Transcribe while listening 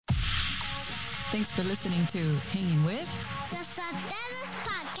Thanks for listening to Hanging With The Sotelos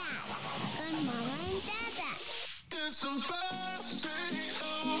Podcast con Mama and Dada. It's supposed to be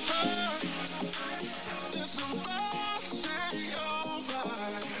over. It's supposed to be over.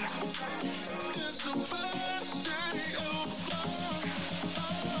 It's supposed to be over.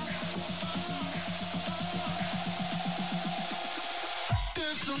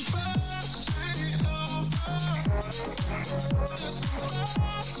 It's supposed to be over. It's supposed to be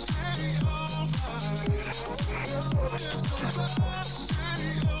over. It's supposed to be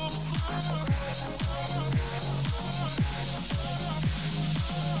over.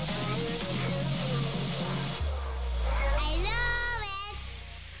 I love it.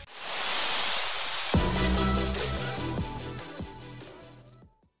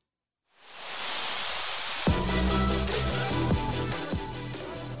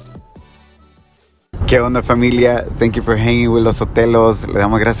 ¿Qué onda, familia? Thank you for hanging with Los Sotelos. Le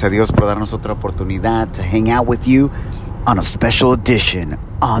damos gracias a Dios por darnos otra oportunidad to hang out with you on a special edition,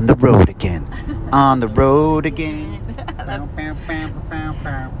 On the Road Again. On the road again.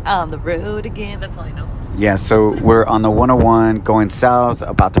 On the road again. That's all I know. Yeah, so we're on the 101 going south,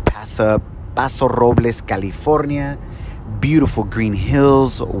 about to pass up Paso Robles, California. Beautiful green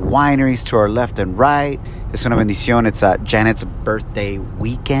hills, wineries to our left and right. Es una bendición. It's Janet's birthday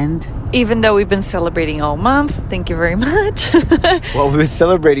weekend. Even though we've been celebrating all month, thank you very much. Well, we were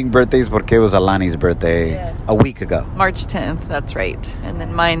celebrating birthdays porque it was Alani's birthday a week ago. March 10th, that's right. And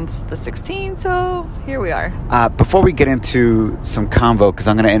then mine's the 16th, so here we are. Before we get into some convo, because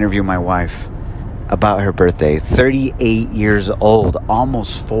I'm going to interview my wife about her birthday. 38 years old,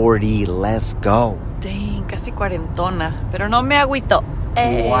 almost 40. Let's go. Dang, casi cuarentona. Pero no me agüito.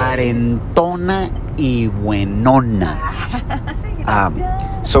 Cuarentona y buenona.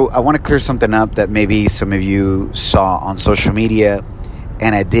 So I want to clear something up that maybe some of you saw on social media,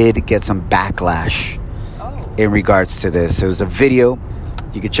 and I did get some backlash in regards to this. It was a video.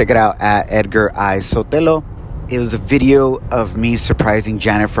 You can check it out at Edgar I. Sotelo. It was a video of me surprising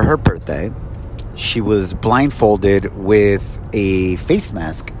Janet for her birthday. She was blindfolded with a face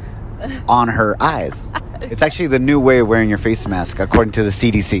mask on her eyes. It's actually the new way of wearing your face mask, according to the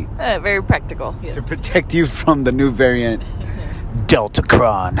CDC. Very practical, yes. To protect you from the new variant,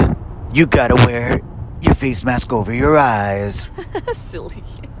 Deltacron. You gotta wear your face mask over your eyes. Silly.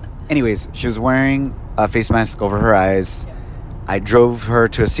 Anyways, she was wearing a face mask over her eyes. Yeah. I drove her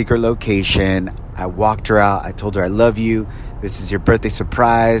to a secret location. I walked her out. I told her, I love you. This is your birthday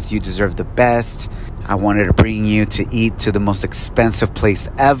surprise. You deserve the best. I wanted to bring you to eat to the most expensive place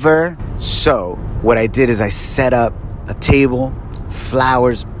ever. So what I did is I set up a table,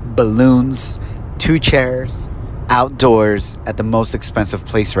 flowers, balloons, 2 chairs, outdoors at the most expensive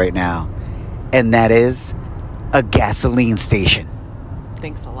place right now. And that is a gasoline station.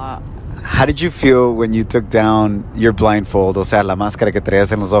 Thanks a lot. How did you feel when you took down your blindfold, o sea, la máscara que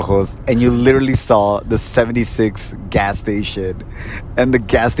traías en los ojos, and you literally saw the 76 gas station and the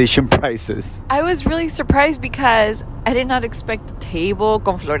gas station prices? I was really surprised because I did not expect the table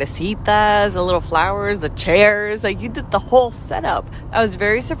con florecitas, the little flowers, the chairs. Like, you did the whole setup. I was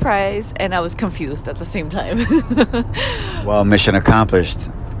very surprised and I was confused at the same time. Well, mission accomplished.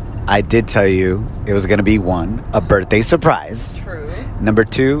 I did tell you it was going to be 1, a birthday surprise. True. Number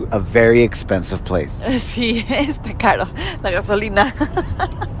 2, a very expensive place. Sí, está caro. La gasolina.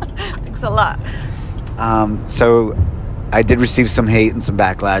 Thanks a lot. So I did receive some hate and some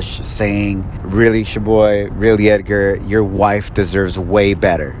backlash saying, really, Shaboy, really, Edgar, your wife deserves way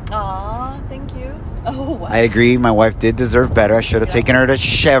better. Aw, thank you. Oh, wow. I agree. My wife did deserve better. I should have taken her to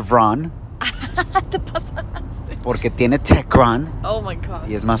Chevron. Te pasaste. Porque tiene Techron. Oh, my God.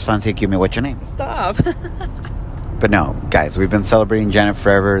 Y es más fancy que me. What's your name? Stop. But no, guys, we've been celebrating Janet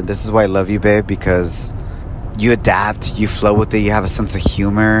forever. This is why I love you, babe, because you adapt, you flow with it, you have a sense of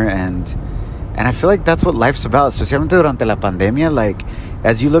humor, and I feel like that's what life's about, especialmente durante la pandemia. Like,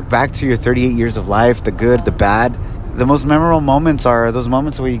 as you look back to your 38 years of life, the good, the bad, the most memorable moments are those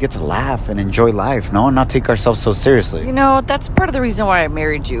moments where you get to laugh and enjoy life, no? And not take ourselves so seriously. You know, that's part of the reason why I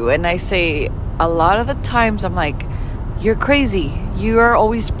married you. And I say a lot of the times I'm like, you're crazy. You are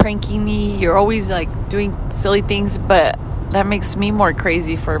always pranking me. You're always like doing silly things, but that makes me more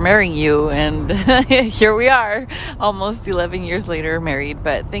crazy for marrying you. And here we are, almost 11 years later, married.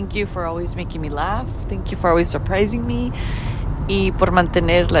 But thank you for always making me laugh. Thank you for always surprising me. Y por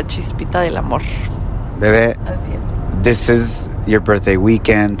mantener la chispita del amor. Bebe, Así es. this is your birthday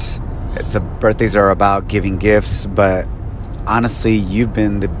weekend. Birthdays are about giving gifts, but honestly, you've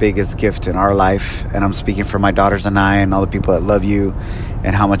been the biggest gift in our life, and I'm speaking for my daughters and I and all the people that love you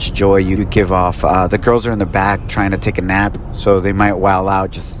and how much joy you give off. The girls are in the back trying to take a nap, so they might wow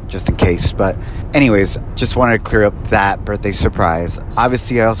out just in case. But anyways, just wanted to clear up that birthday surprise.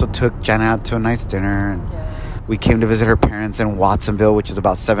 Obviously, I also took Janet out to a nice dinner, and we came to visit her parents in Watsonville, which is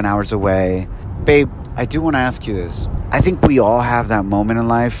about 7 hours away. Babe, I do want to ask you this. I think we all have that moment in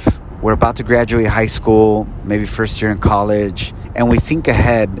life. We're about to graduate high school, maybe first year in college, and we think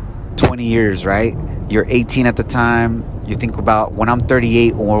ahead 20 years, right? You're 18 at the time. You think about when I'm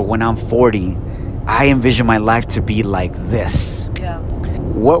 38 or when I'm 40, I envision my life to be like this. Yeah.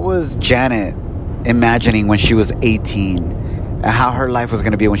 What was Janet imagining when she was 18 and how her life was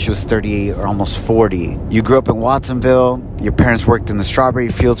going to be when she was 38 or almost 40? You grew up in Watsonville. Your parents worked in the strawberry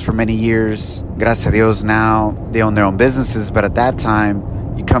fields for many years. Gracias a Dios, now they own their own businesses. But at that time,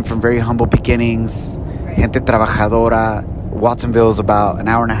 you come from very humble beginnings. Gente trabajadora. Watsonville is about an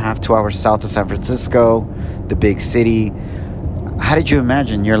hour and a half, 2 hours south of San Francisco, the big city. How did you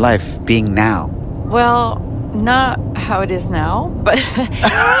imagine your life being now? Well, not how it is now, but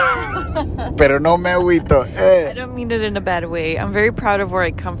Pero no me agüito. I don't mean it in a bad way. I'm very proud of where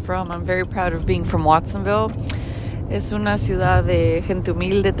I come from. I'm very proud of being from Watsonville. Es una ciudad de gente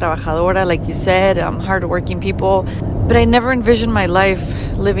humilde, trabajadora, like you said, hardworking people. But I never envisioned my life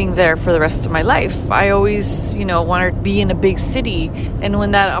living there for the rest of my life. I always, wanted to be in a big city. And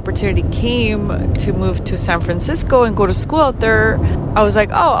when that opportunity came to move to San Francisco and go to school out there, I was like,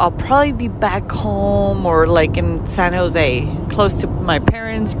 oh, I'll probably be back home or like in San Jose, close to my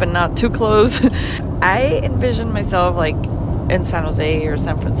parents, but not too close. I envisioned myself like in San Jose or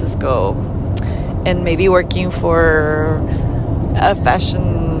San Francisco, and maybe working for a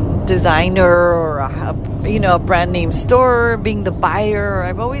fashion designer or a brand name store, being the buyer.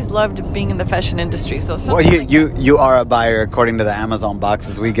 I've always loved being in the fashion industry. So you are a buyer according to the Amazon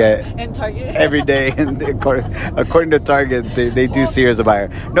boxes we get and Target every day. And according to Target, they do see her as a buyer.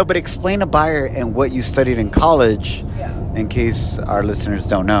 No, but explain a buyer and what you studied in college. In case our listeners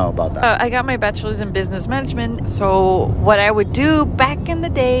don't know about that. I got my bachelor's in business management. So what I would do back in the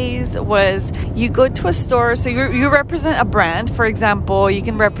days was you go to a store. So you represent a brand. For example, you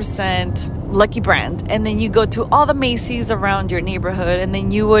can represent Lucky Brand. And then you go to all the Macy's around your neighborhood. And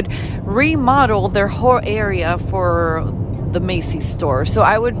then you would remodel their whole area for the Macy's store. So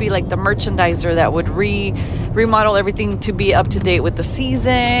I would be like the merchandiser that would remodel everything to be up to date with the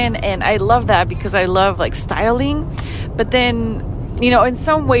season. And I love that because I love like styling. But then, in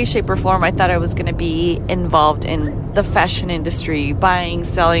some way, shape, or form, I thought I was going to be involved in the fashion industry, buying,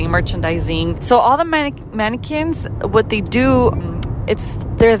 selling, merchandising. So all the mannequins, what they do,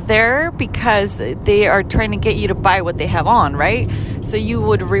 they're there because they are trying to get you to buy what they have on, right? So you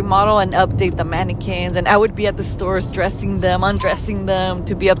would remodel and update the mannequins, and I would be at the stores dressing them, undressing them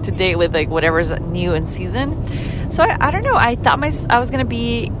to be up to date with like whatever's new in season. So I don't know. I thought I was going to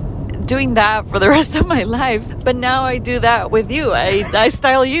be doing that for the rest of my life, but now I do that with you. I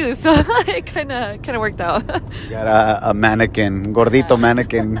style you, so it kind of worked out. You got a mannequin, gordito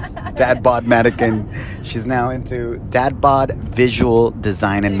mannequin, dad bod mannequin. She's now into dad bod visual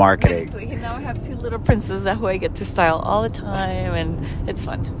design and marketing. Exactly. Now I have two little princesses who I get to style all the time, and it's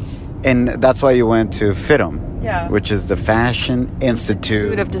fun. And that's why you went to FITM, Yeah. which is the Fashion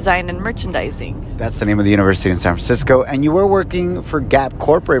Institute of Design and Merchandising. That's the name of the university in San Francisco. And you were working for Gap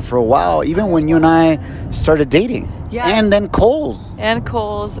Corporate for a while, even when you and I started dating. Yeah. And then Kohl's. And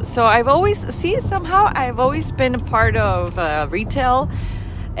Kohl's. So I've always been a part of retail,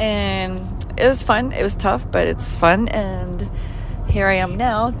 and it was fun. It was tough, but it's fun. And here I am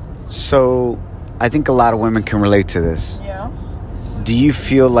now. So I think a lot of women can relate to this. Yeah. Do you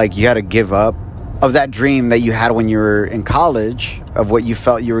feel like you had to give up of that dream that you had when you were in college, of what you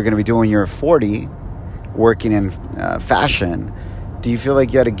felt you were going to be doing when you were 40, working in fashion? Do you feel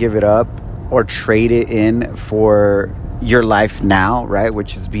like you had to give it up or trade it in for your life now, right?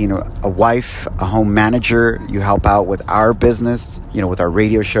 Which is being a wife, a home manager. You help out with our business, with our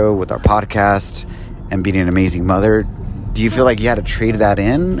radio show, with our podcast, and being an amazing mother. Do you feel like you had to trade that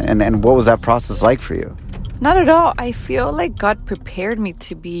in? And what was that process like for you? Not at all. I feel like God prepared me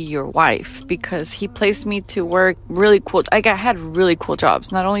to be your wife because he placed me to work really cool. I had really cool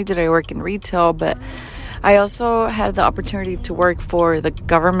jobs. Not only did I work in retail, but I also had the opportunity to work for the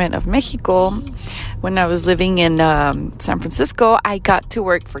government of Mexico. When I was living in San Francisco, I got to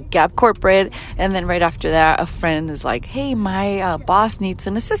work for Gap Corporate. And then right after that, a friend is like, hey, my boss needs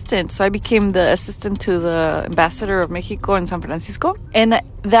an assistant. So I became the assistant to the ambassador of Mexico in San Francisco. And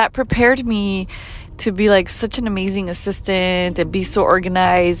that prepared me to be like such an amazing assistant and be so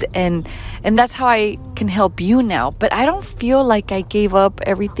organized, and that's how I can help you now. But I don't feel like I gave up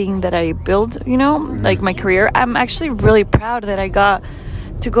everything that I built, like my career. I'm actually really proud that I got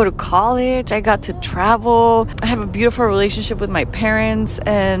to go to college. I got to travel. I have a beautiful relationship with my parents.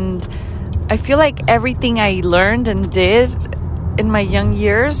 And I feel like everything I learned and did in my young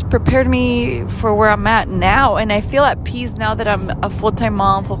years prepared me for where I'm at now. And I feel at peace now that I'm a full-time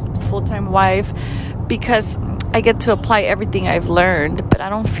mom, full-time wife, because I get to apply everything I've learned, but I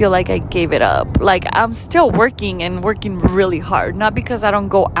don't feel like I gave it up. Like, I'm still working and working really hard. Not because I don't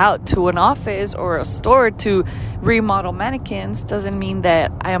go out to an office or a store to remodel mannequins doesn't mean that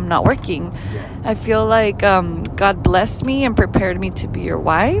I am not working. I feel like God blessed me and prepared me to be your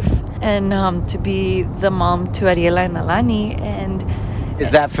wife and to be the mom to Ariela and Alani. And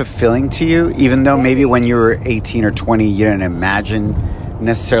is that fulfilling to you? Even though maybe when you were 18 or 20, you didn't imagine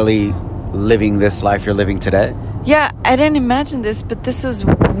necessarily living this life you're living today? Yeah, I didn't imagine this, but this was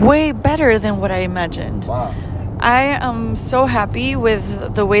way better than what I imagined. Wow. I am so happy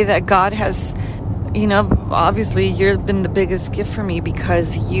with the way that God has, obviously you've been the biggest gift for me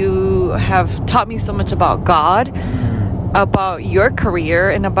because you have taught me so much about God, about your career,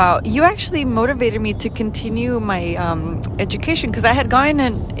 and about, you actually motivated me to continue my education because I had gone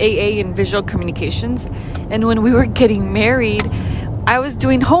in AA in visual communications, and when we were getting married, I was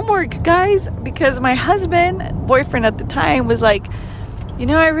doing homework, guys, because my boyfriend at the time was like,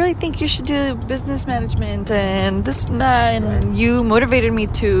 I really think you should do business management and this and that. And you motivated me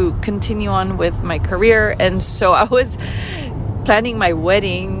to continue on with my career. And so I was planning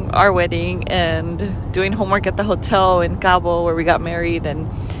our wedding, and doing homework at the hotel in Cabo where we got married. And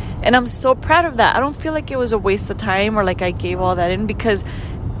I'm so proud of that. I don't feel like it was a waste of time or like I gave all that in, because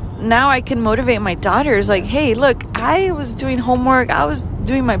now I can motivate my daughters like, hey, look, I was doing homework. I was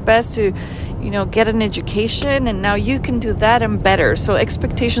doing my best to, get an education, and now you can do that and better. So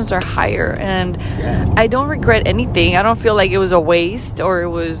expectations are higher, and I don't regret anything. I don't feel like it was a waste or it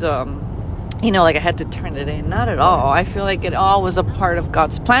was, like I had to turn it in. Not at all. I feel like it all was a part of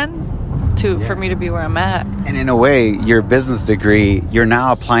God's plan for me to be where I'm at. And in a way, your business degree, you're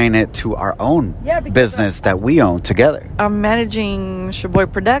now applying it to our own business that we own together. I'm managing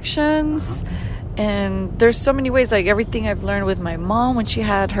Shaboy Productions, and there's so many ways, like everything I've learned with my mom when she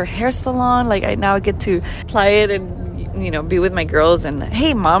had her hair salon, like I now get to apply it and, be with my girls and,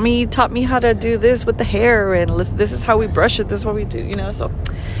 hey, mommy taught me how to do this with the hair, and this is how we brush it, this is what we do, so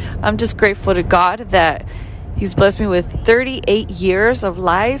I'm just grateful to God that He's blessed me with 38 years of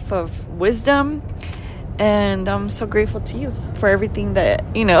life, of wisdom, and I'm so grateful to you for everything that,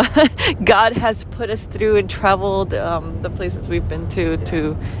 God has put us through and traveled the places we've been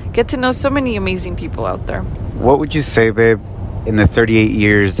to get to know so many amazing people out there. What would you say, babe, in the 38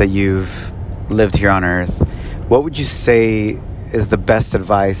 years that you've lived here on earth, what would you say is the best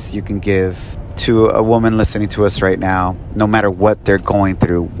advice you can give to a woman listening to us right now, no matter what they're going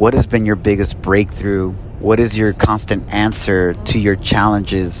through? What has been your biggest breakthrough? What is your constant answer to your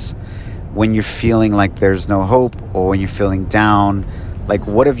challenges when you're feeling like there's no hope, or when you're feeling down? Like,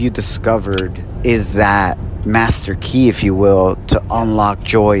 what have you discovered is that master key, if you will, to unlock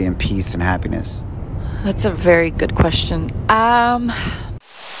joy and peace and happiness? That's a very good question.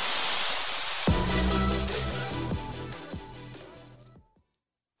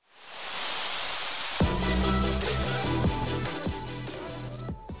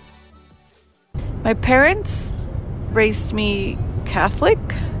 My parents raised me Catholic,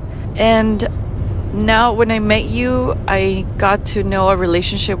 and now when I met you, I got to know a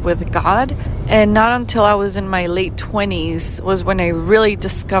relationship with God. And not until I was in my late 20s was when I really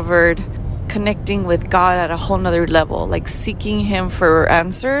discovered connecting with God at a whole nother level, like seeking Him for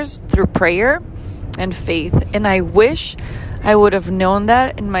answers through prayer and faith. And I wish I would have known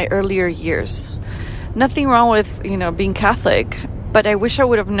that in my earlier years. Nothing wrong with, being Catholic, but I wish I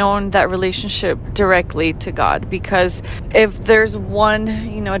would have known that relationship directly to God, because if there's one,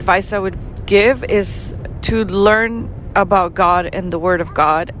 advice I would give is to learn about God and the Word of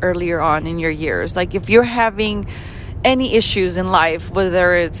God earlier on in your years. Like, if you're having any issues in life,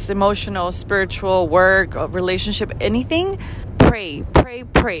 whether it's emotional, spiritual, work, relationship, anything, pray.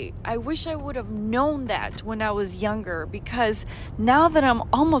 I wish I would have known that when I was younger, because now that I'm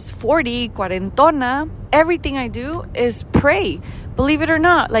almost 40, cuarentona, everything I do is pray. Believe it or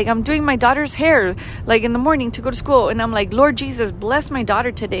not, like I'm doing my daughter's hair, like in the morning to go to school, and I'm like, Lord Jesus, bless my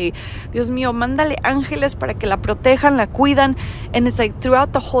daughter today. Dios mío, mándale ángeles para que la protejan, la cuidan. And it's like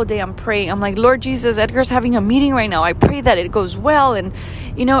throughout the whole day I'm praying. I'm like, Lord Jesus, Edgar's having a meeting right now. I pray that it goes well. And,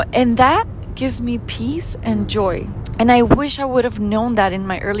 and that gives me peace and joy. And I wish I would have known that in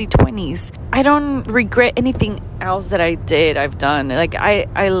my early 20s. I don't regret anything else that I've done. Like,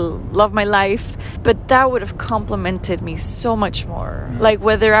 I love my life, but that would have complemented me so much more. Like,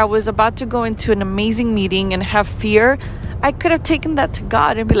 whether I was about to go into an amazing meeting and have fear, I could have taken that to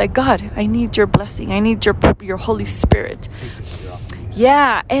God and be like, God, I need your blessing. I need your Holy Spirit.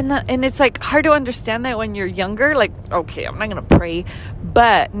 Yeah, and it's like hard to understand that when you're younger. Like, okay, I'm not going to pray.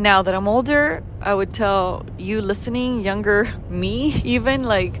 But now that I'm older, I would tell you listening, younger me even,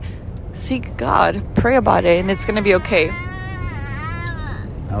 like, seek God, pray about it, and it's going to be okay.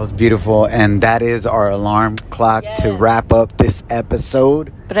 That was beautiful. And that is our alarm clock to wrap up this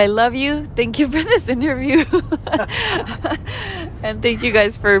episode. But I love you. Thank you for this interview. And thank you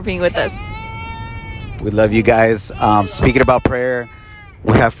guys for being with us. We love you guys. Speaking about prayer,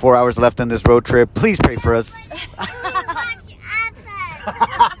 we have 4 hours left on this road trip. Please pray for us.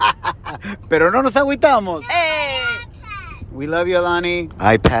 Pero no nos agüitamos. Hey! We love you, Alani.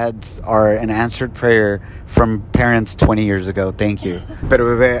 iPads are an answered prayer from parents 20 years ago. Thank you.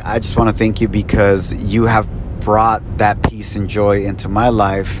 Pero bebe, I just want to thank you because you have brought that peace and joy into my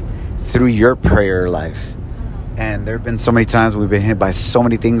life through your prayer life. And there have been so many times we've been hit by so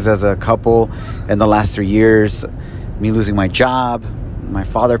many things as a couple in the last 3 years. Me losing my job, my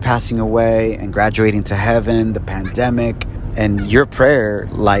father passing away and graduating to heaven, the pandemic. And your prayer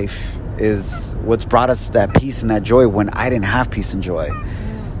life is what's brought us that peace and that joy when I didn't have peace and joy.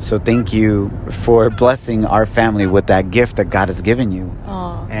 So thank you for blessing our family with that gift that God has given you.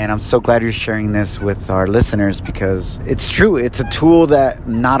 Aww. And I'm so glad you're sharing this with our listeners because it's true. It's a tool that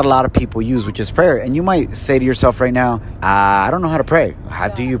not a lot of people use, which is prayer. And you might say to yourself right now, I don't know how to pray. How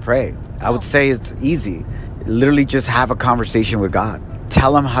do you pray? I would say it's easy. Literally just have a conversation with God.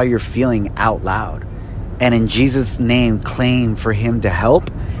 Tell him how you're feeling out loud. And in Jesus' name, claim for him to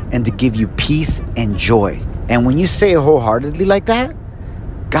help and to give you peace and joy. And when you say it wholeheartedly like that,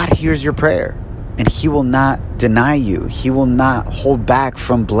 God hears your prayer and he will not deny you. He will not hold back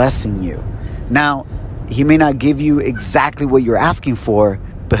from blessing you. Now, he may not give you exactly what you're asking for,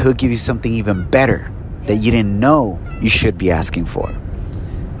 but he'll give you something even better that you didn't know you should be asking for.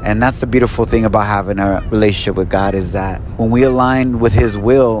 And that's the beautiful thing about having a relationship with God is that when we align with his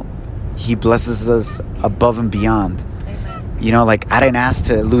will, he blesses us above and beyond. Amen. You know, like I didn't ask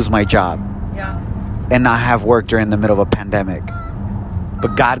to lose my job and not have work during the middle of a pandemic.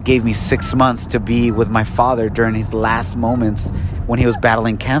 But God gave me 6 months to be with my father during his last moments when he was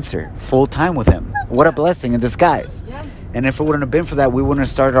battling cancer, full time with him. What a blessing in disguise. Yeah. And if it wouldn't have been for that, we wouldn't have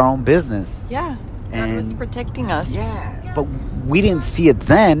started our own business. Yeah. God was protecting us. Yeah. But we didn't see it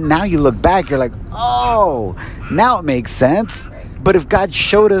then. Now you look back, you're like, oh, now it makes sense. But if God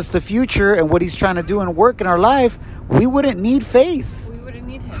showed us the future and what he's trying to do and work in our life, we wouldn't need faith. We wouldn't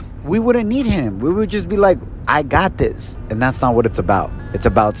need him. We wouldn't need him. We would just be like, I got this. And that's not what it's about. It's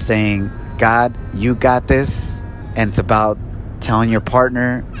about saying, God, you got this. And it's about telling your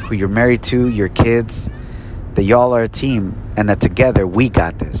partner, who you're married to, your kids, that y'all are a team and that together we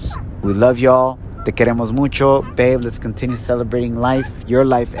got this. We love y'all. Te queremos mucho. Babe, let's continue celebrating life, your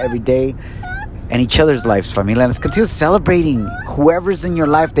life every day. And each other's lives, familia. Let's continue celebrating whoever's in your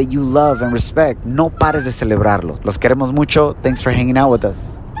life that you love and respect. No pares de celebrarlo. Los queremos mucho. Thanks for hanging out with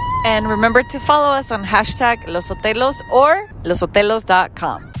us. And remember to follow us on hashtag Los Sotelos or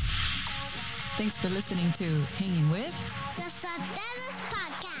losotelos.com. Thanks for listening to Hanging With The Sotelos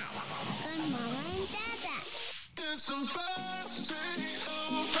Podcast con Mama and Dada. It's supposed to be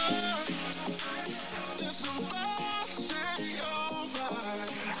over. It's supposed to be over.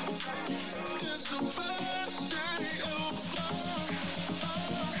 It's supposed to be over. It's supposed to be over.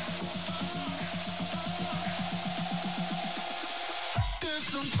 It's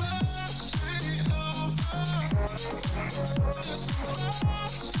supposed to be over.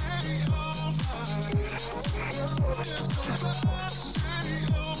 It's supposed to be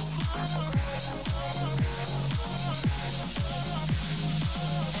over.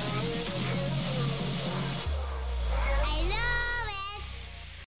 I love it.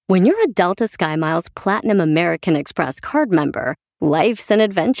 When you're a Delta SkyMiles Platinum American Express card member, life's an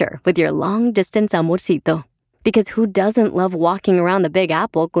adventure with your long-distance amorcito. Because who doesn't love walking around the Big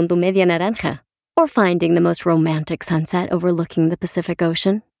Apple con tu media naranja? Or finding the most romantic sunset overlooking the Pacific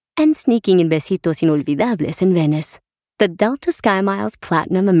Ocean? And sneaking in besitos inolvidables in Venice. The Delta SkyMiles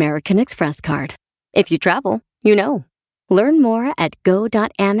Platinum American Express card. If you travel, you know. Learn more at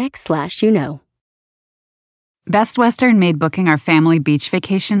go.amex/you-know. Best Western made booking our family beach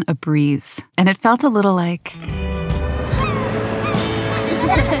vacation a breeze, and it felt a little like...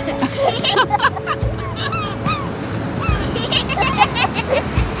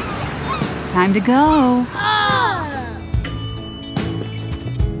 Time to go.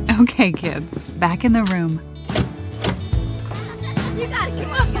 Okay, kids, back in the room. You gotta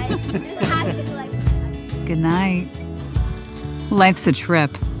come on, guys. This has to be like... Good night. Life's a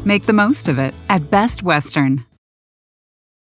trip. Make the most of it at Best Western.